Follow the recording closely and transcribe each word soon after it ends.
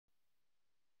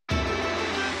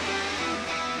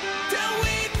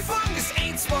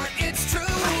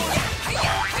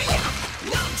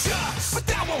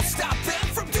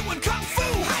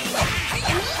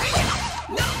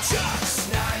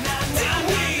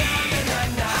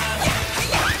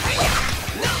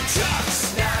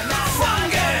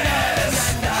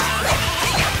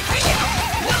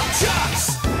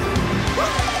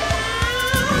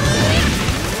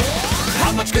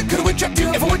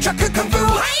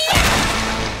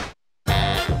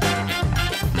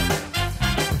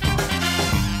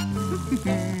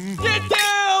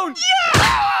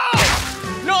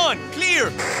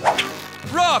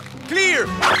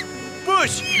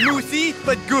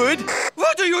but good.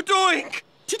 What are you doing?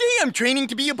 Today I'm training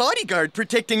to be a bodyguard,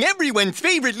 protecting everyone's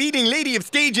favorite leading lady of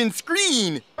stage and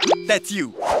screen. That's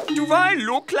you. Do I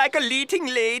look like a leading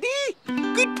lady?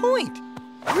 Good point.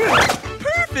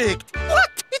 Perfect.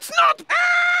 What? It's not.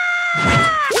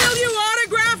 Ah! Will you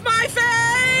autograph my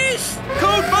face?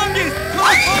 Cold fungus!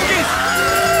 Cold fungus!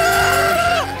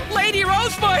 Lady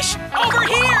Rosebush, over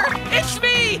here! It's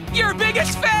me, your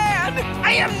biggest fan!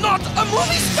 I am not a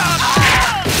movie star!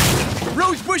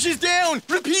 Rosebush is down!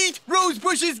 Repeat,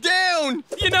 Rosebush is down!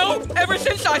 You know, ever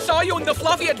since I saw you in the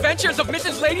fluffy adventures of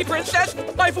Mrs. Lady Princess,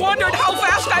 I've wondered how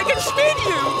fast I can spin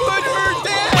you! But her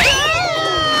dad!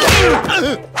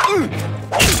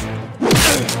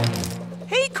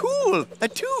 Hey, cool! A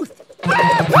tooth!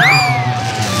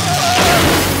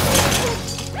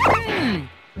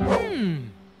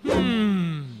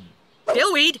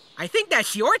 Dillweed, I think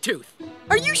that's your tooth.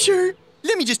 Are you sure?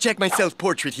 Let me just check my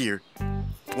self-portrait here.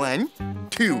 1,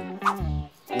 2.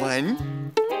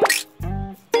 1.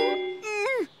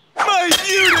 My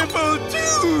beautiful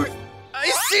tooth!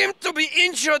 I seem to be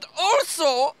injured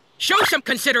also. Show some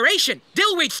consideration.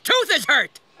 Dillweed's tooth is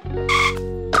hurt.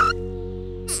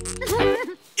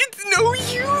 It's no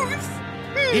use!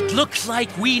 It looks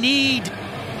like we need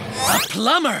a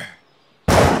plumber.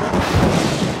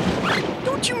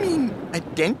 Don't you mean a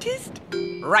dentist?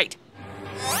 Right.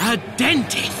 A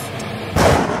dentist.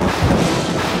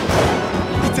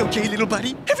 It's okay, little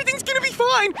buddy. Everything's gonna be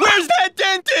fine. Where's that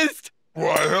dentist?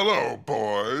 Why, hello,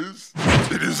 boys.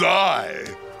 It is I,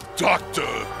 Dr.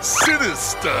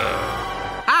 Sinister.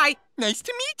 Hi. Nice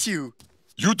to meet you.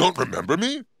 You don't remember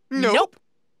me? Nope.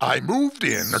 I moved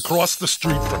in across the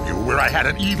street from you where I had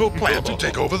an evil plan to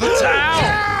take over the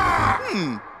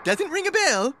town. Doesn't ring a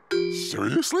bell.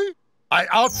 Seriously? I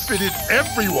outfitted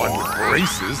everyone with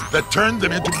braces that turned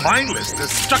them into mindless,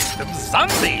 destructive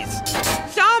zombies.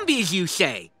 Zombies, you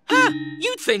say? Huh,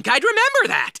 you'd think I'd remember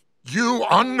that. You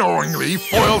unknowingly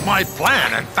foiled my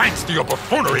plan, and thanks to your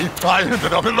buffoonery, I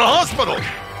ended up in the hospital.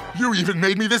 You even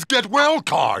made me this get well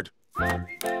card.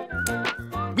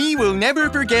 We will never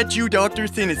forget you, Dr.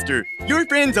 Sinister. Your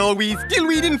friends always,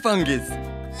 Dillweed and Fungus.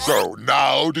 So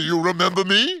now do you remember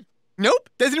me? Nope,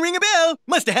 doesn't ring a bell.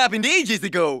 Must have happened ages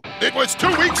ago. It was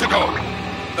 2 weeks ago.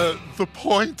 The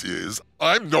point is,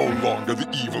 I'm no longer the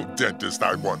evil dentist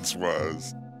I once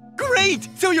was. Great!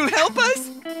 So you'll help us?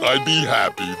 I'd be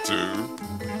happy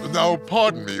to. Now,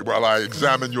 pardon me while I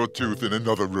examine your tooth in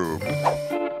another room.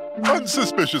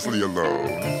 Unsuspiciously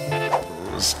alone.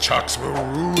 Those Chucks will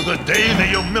rue the day they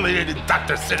humiliated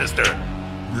Dr. Sinister.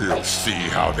 We'll see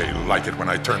how they like it when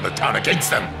I turn the town against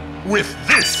them. With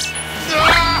this!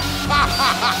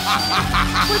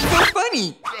 What's so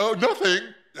funny? Oh,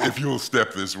 nothing. If you'll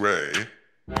step this way.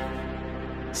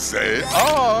 Say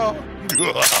ah!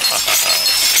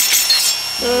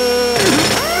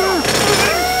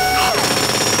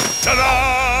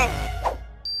 Ta-da!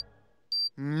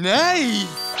 Nice!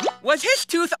 Was his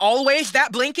tooth always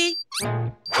that blinky?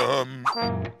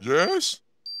 Yes?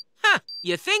 Huh,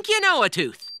 you think you know a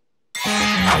tooth.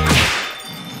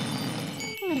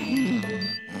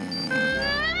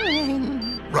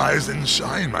 Rise and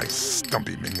shine, my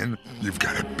stumpy minion. You've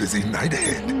got a busy night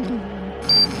ahead.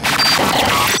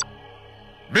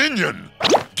 Minion,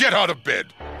 get out of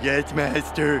bed. Yes,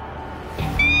 Master.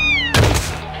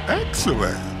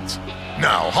 Excellent.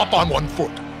 Now, hop on one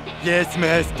foot. Yes,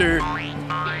 Master.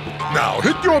 Now,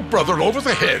 hit your brother over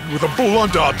the head with a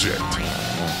blunt object.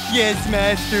 Yes,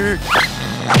 Master.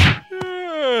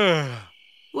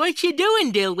 What you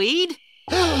doing, Dillweed?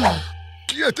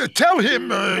 Tell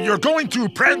him you're going to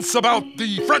prance about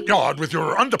the front yard with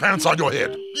your underpants on your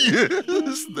head.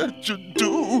 Yes, that should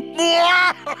do.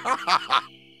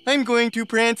 I'm going to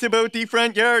prance about the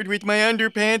front yard with my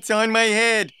underpants on my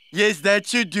head. Yes, that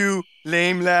should do.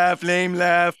 Lame laugh, lame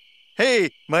laugh.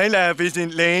 Hey, my laugh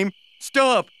isn't lame.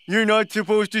 Stop! You're not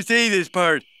supposed to say this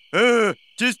part.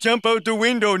 Just jump out the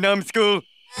window, numbskull.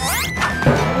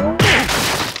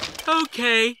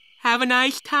 Okay, have a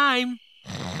nice time.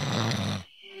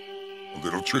 A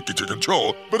little tricky to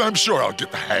control, but I'm sure I'll get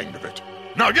the hang of it.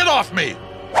 Now get off me!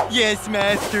 Yes,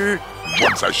 Master.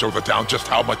 Once I show the town just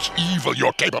how much evil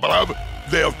you're capable of,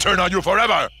 they'll turn on you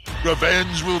forever.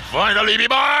 Revenge will finally be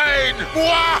mine!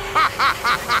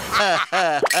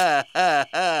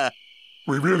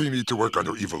 We really need to work on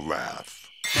your evil laugh.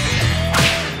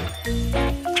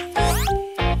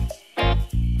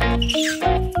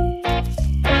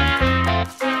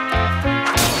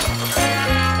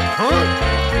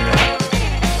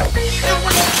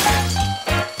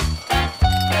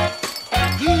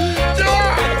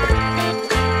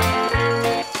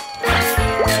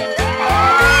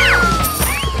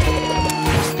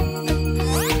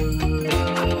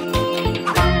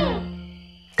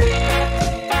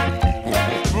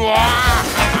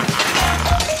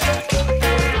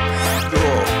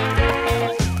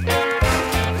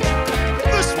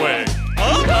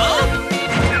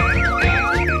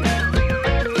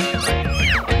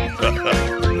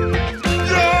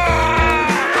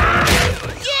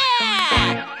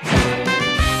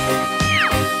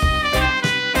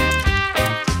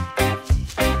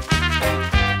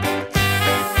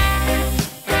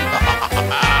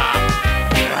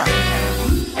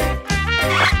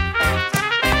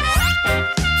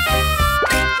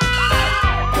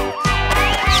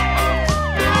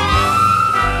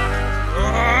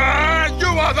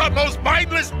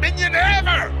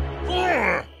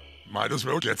 Might as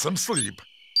well get some sleep.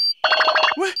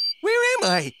 Where am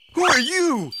I? Who are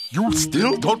you? You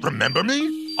still don't remember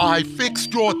me? I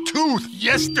fixed your tooth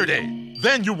yesterday.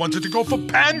 Then you wanted to go for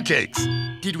pancakes.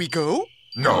 Did we go?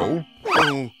 No.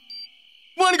 Oh.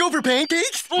 Want to go for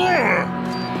pancakes? Boy,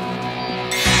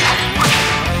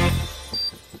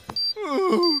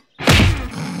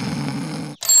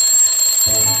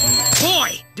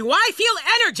 do I feel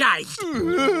energized!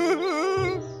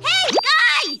 Hey,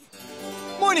 guys!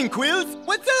 Morning, Quills.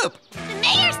 What's up? The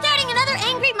mayor's starting another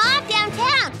angry mob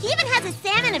downtown. He even has a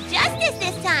salmon of justice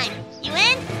this time. You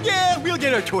in? Yeah, we'll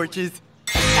get our torches.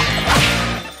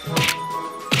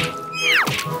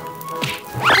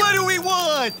 What do we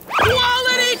want?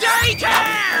 Quality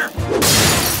daycare!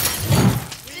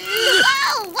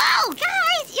 Whoa,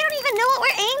 guys! You don't even know what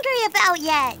we're angry about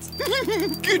yet.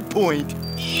 Good point.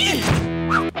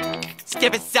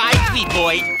 Step aside, sweet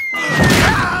boy.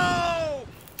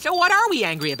 So what are we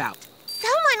angry about?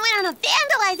 Someone went on a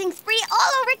vandalizing spree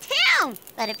all over town.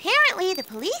 But apparently the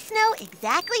police know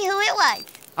exactly who it was.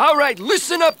 All right,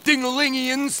 listen up,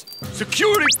 ding-a-lingians.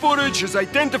 Security footage has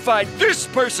identified this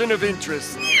person of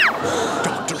interest.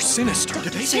 Dr. Sinister.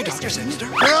 Did they say Dr. Sinister?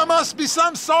 There must be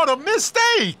some sort of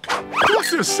mistake.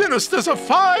 Dr. Sinister's a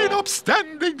fine,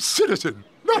 upstanding citizen.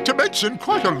 Not to mention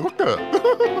quite a looker.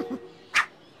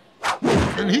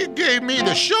 And he gave me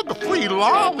the sugar-free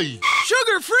lolly.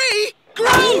 Sugar-free?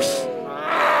 Gross!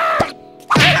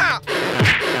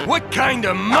 What kind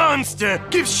of monster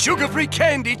gives sugar-free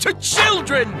candy to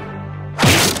children?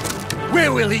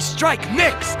 Where will he strike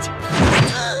next?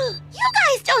 You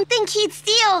guys don't think he'd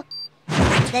steal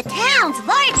the town's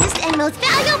largest and most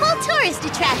valuable tourist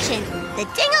attraction, the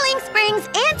Ding-a-ling Springs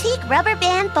Antique Rubber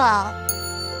Band Ball.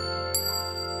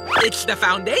 It's the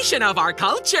foundation of our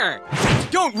culture.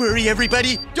 Don't worry,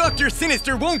 everybody. Dr.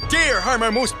 Sinister won't dare harm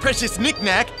our most precious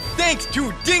knick-knack, thanks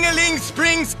to Ding-a-ling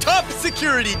Springs' top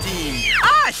security team.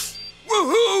 Us!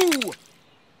 Woohoo!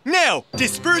 Now,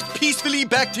 disperse peacefully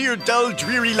back to your dull,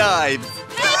 dreary lives.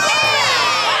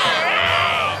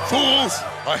 Fools!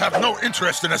 I have no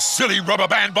interest in a silly rubber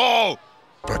band ball.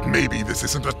 But maybe this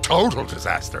isn't a total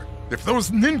disaster. If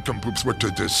those nincompoops were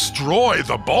to destroy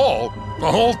the ball,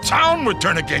 the whole town would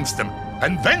turn against them,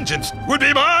 and vengeance would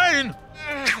be mine!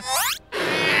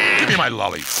 Give me my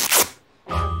lolly.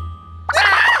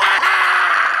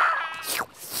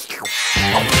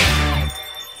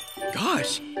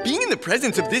 Gosh, being in the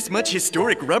presence of this much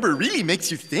historic rubber really makes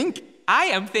you think. I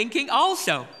am thinking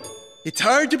also. It's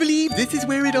hard to believe this is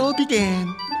where it all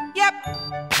began. Yep.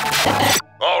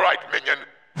 All right, minion.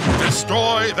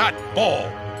 Destroy that ball.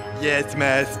 Yes,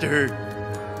 Master.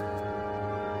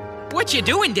 What you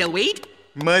doing, Dillweed?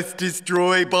 Must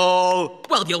destroy ball.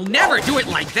 Well, you'll never do it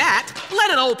like that.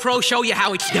 Let an old pro show you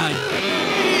how it's done.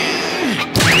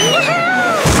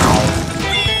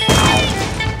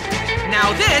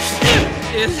 Now this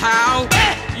is how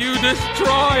you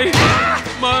destroy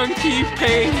monkey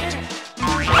paint.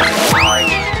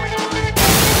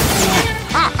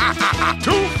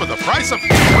 Two for the price of...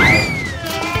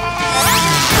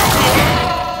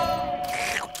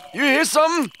 You hear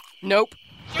something? Nope.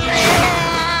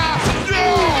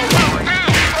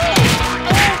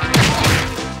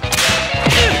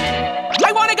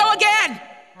 I want to go again!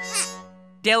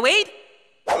 Dillweed?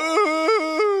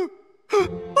 Oh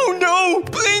no,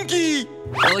 Blinky!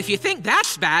 Well, if you think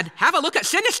that's bad, have a look at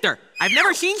Sinister. I've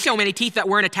never seen so many teeth that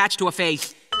weren't attached to a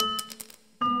face.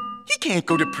 He can't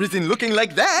go to prison looking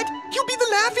like that. He'll be the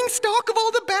laughing stock of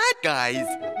all the bad guys.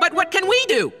 But what can we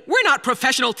do? We're not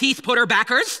professional teeth putter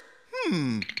backers.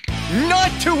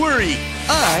 Not to worry.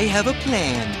 I have a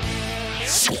plan.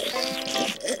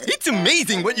 It's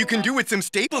amazing what you can do with some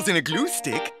staples and a glue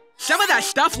stick. Some of that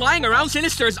stuff lying around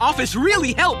Sinister's office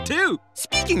really helped, too.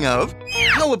 Speaking of,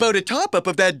 how about a top-up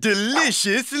of that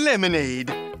delicious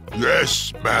lemonade?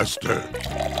 Yes, Master.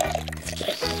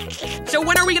 So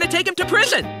when are we going to take him to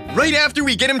prison? Right after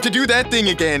we get him to do that thing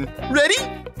again. Ready?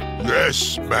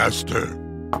 Yes, Master.